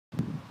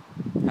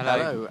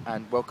Hello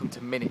and welcome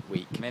to Minute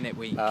Week. Minute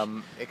Week.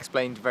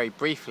 Explained very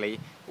briefly,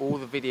 all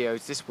the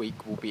videos this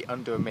week will be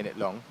under a minute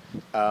long.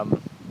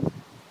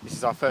 This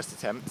is our first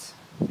attempt.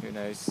 Who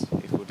knows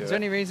if we'll do it. Is there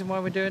any reason why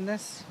we're doing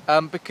this?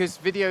 Because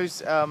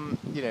videos,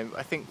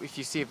 I think if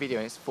you see a video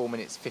and it's 4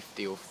 minutes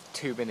 50 or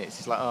 2 minutes,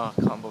 it's like, oh,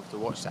 I can't bother to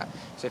watch that.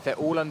 So if they're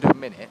all under a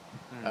minute,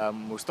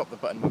 we'll stop the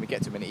button when we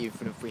get to a minute,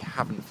 even if we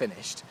haven't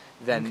finished.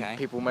 Then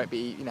people might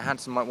be,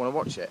 Hanson might want to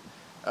watch it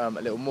a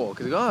little more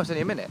because it's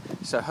only a minute.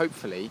 So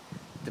hopefully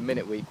the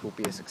Minute Week will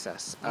be a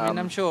success.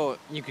 I'm sure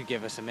you could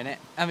give us a minute.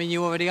 I mean,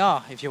 you already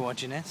are if you're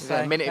watching it. So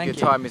a minute of your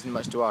time isn't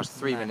much to ask.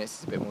 3 minutes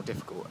is a bit more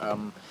difficult.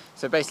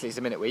 So basically, it's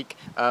a Minute Week.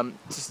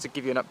 Just to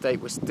give you an update,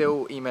 we're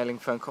still emailing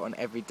Phone Cotton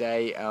every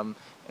day, and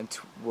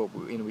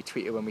we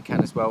tweet her when we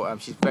can as well.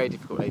 She's a very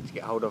difficult lady to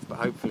get hold of, but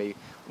hopefully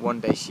one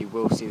day she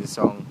will see the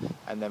song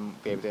and then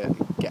be able to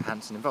get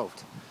Hanson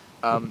involved.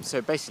 So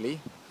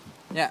basically.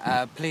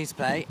 Yeah, please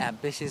play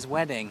at Bish's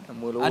wedding.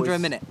 And we'll under a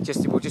minute.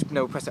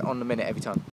 We'll press it on the minute every time.